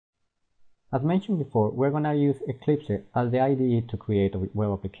As mentioned before, we're going to use Eclipse as the IDE to create a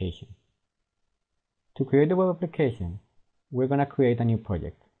web application. To create a web application, we're going to create a new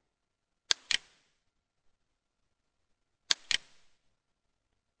project.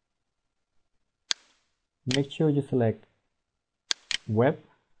 Make sure you select Web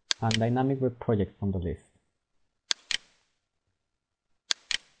and Dynamic Web Project from the list.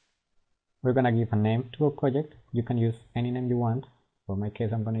 We're going to give a name to our project. You can use any name you want. For my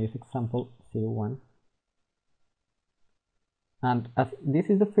case, I'm going to use example 01. And as this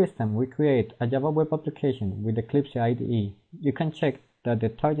is the first time we create a Java web application with Eclipse IDE, you can check that the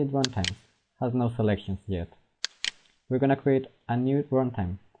target runtime has no selections yet. We're going to create a new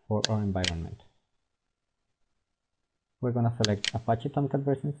runtime for our environment. We're going to select Apache Tomcat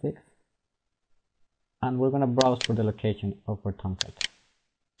version 6, and we're going to browse for the location of our Tomcat.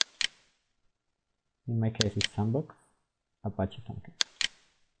 In my case, it's Sandbox, Apache Tomcat.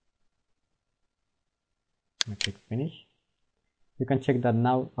 I click Finish. You can check that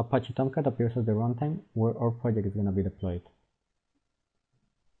now Apache Tomcat appears as the runtime where our project is going to be deployed.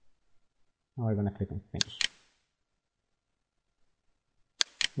 Now we're going to click on Finish.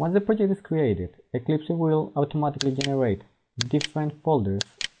 Once the project is created, Eclipse will automatically generate different folders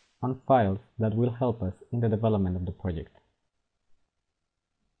and files that will help us in the development of the project.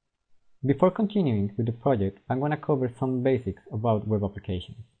 Before continuing with the project, I'm going to cover some basics about web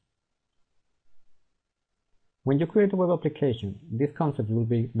applications. When you create a web application, these concepts will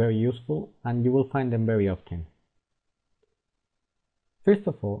be very useful and you will find them very often. First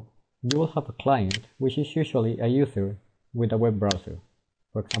of all, you will have a client, which is usually a user with a web browser.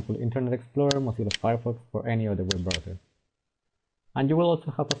 For example, Internet Explorer, Mozilla Firefox, or any other web browser. And you will also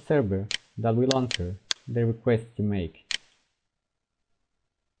have a server that will answer the requests you make.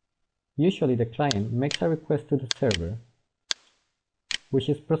 Usually the client makes a request to the server, which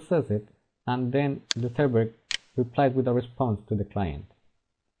is processed, and then the server replies with a response to the client.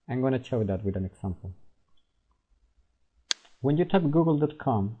 I'm going to show that with an example. When you type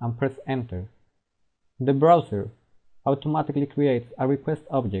google.com and press enter, the browser automatically creates a request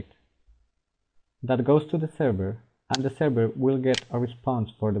object that goes to the server, and the server will get a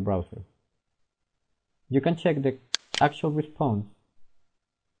response for the browser. You can check the actual response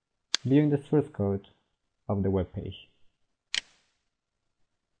viewing the source code of the web page.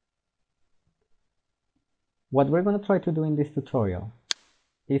 What we're going to try to do in this tutorial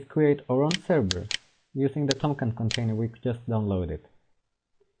is create our own server using the Tomcat container we just downloaded.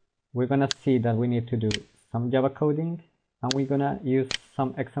 We're going to see that we need to do some Java coding, and we're going to use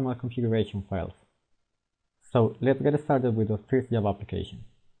some XML configuration files. So let's get started with our first Java application.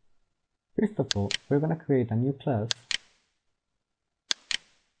 First of all, we're going to create a new class,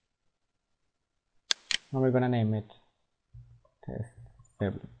 and we're going to name it test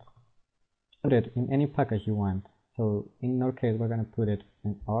Servlet. Put it in any package you want. So in our case, we're going to put it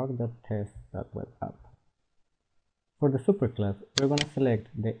in org.test.webapp. For the superclass, we're going to select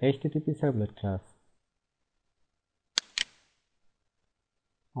the HTTP Servlet class,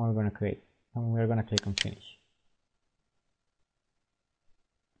 and we're going to click on Finish.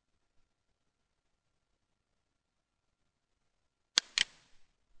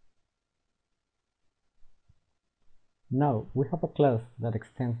 Now we have a class that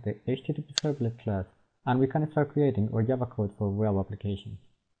extends the HTTP Servlet class, and we can start creating our Java code for web applications.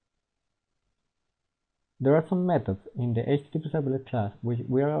 There are some methods in the HTTP Servlet class which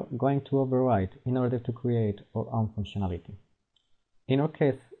we are going to override in order to create our own functionality. In our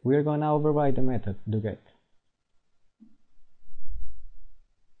case, we are going to override the method doGet.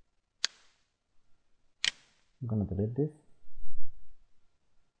 I'm going to delete this.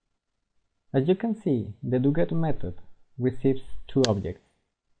 As you can see, the doGet method receives two objects,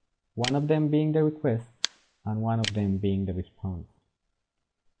 one of them being the request and one of them being the response.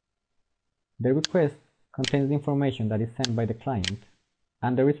 The request contains the information that is sent by the client,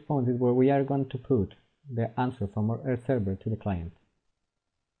 and the response is where we are going to put the answer from our server to the client.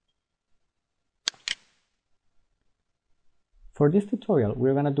 For this tutorial,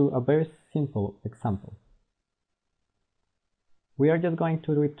 we're going to do a very simple example. We are just going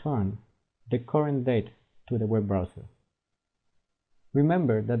to return the current date to the web browser.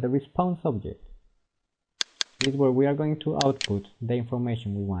 Remember that the response object is where we are going to output the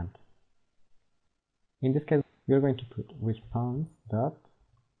information we want. In this case, we are going to put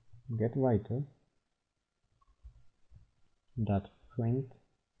response.getWriter.print,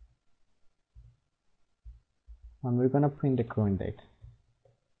 and we're going to print the current date.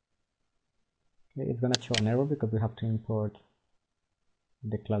 Okay, it's going to show an error because we have to import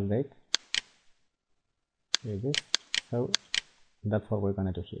the class date. Here it is. So that's what we're going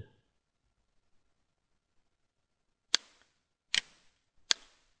to do here.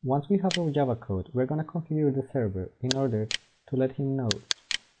 Once we have our Java code, we're going to configure the server in order to let him know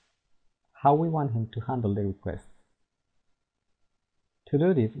how we want him to handle the request. To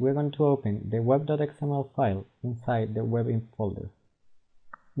do this, we're going to open the web.xml file inside the webinf folder.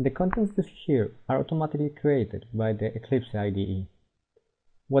 The contents you see here are automatically created by the Eclipse IDE.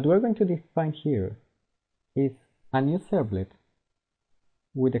 What we're going to define here is a new servlet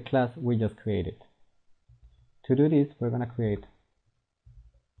with the class we just created. To do this, we're going to create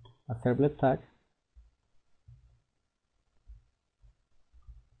a servlet tag.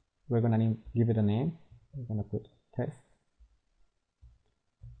 We're going to give it a name. We're going to put test.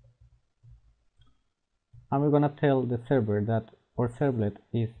 And we're going to tell the server that our servlet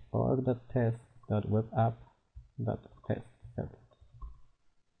is org.test.webapp.test servlet.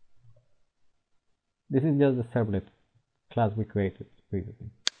 This is just the servlet class we created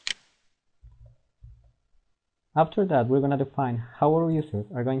previously. After that, we're going to define how our users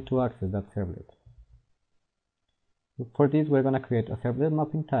are going to access that servlet. For this, we're going to create a servlet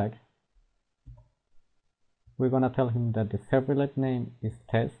mapping tag. We're going to tell him that the servlet name is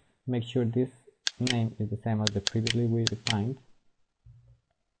test. Make sure this name is the same as the previously we defined.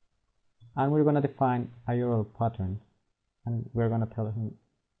 And we're going to define a URL pattern, and we're going to tell him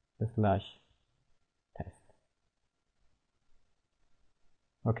the /test.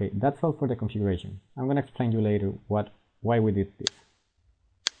 Okay, that's all for the configuration. I'm going to explain you later why we did this.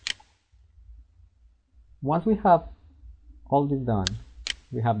 Once we have all this done,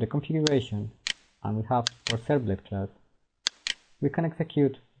 we have the configuration and we have our servlet class, we can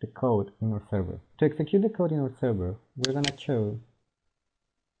execute the code in our server. To execute the code in our server, we're going to choose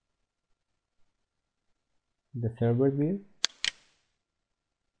the server view,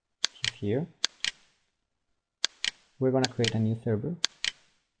 which is here. We're going to create a new server.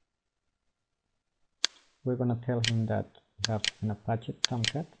 We're going to tell him that we have an Apache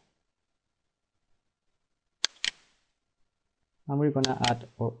Tomcat, and we're going to add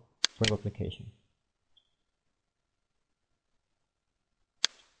our web application.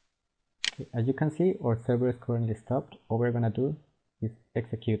 Okay, as you can see, our server is currently stopped. All we're going to do is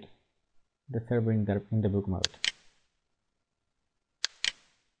execute the server in debug mode.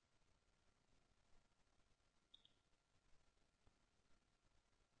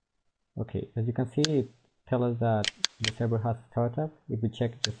 Okay, as you can see, it tells us that the server has startup. If we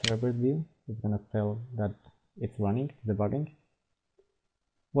check the server view, it's going to tell that it's running, debugging.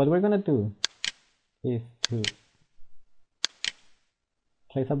 What we're going to do is to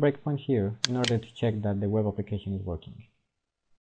place a breakpoint here in order to check that the web application is working.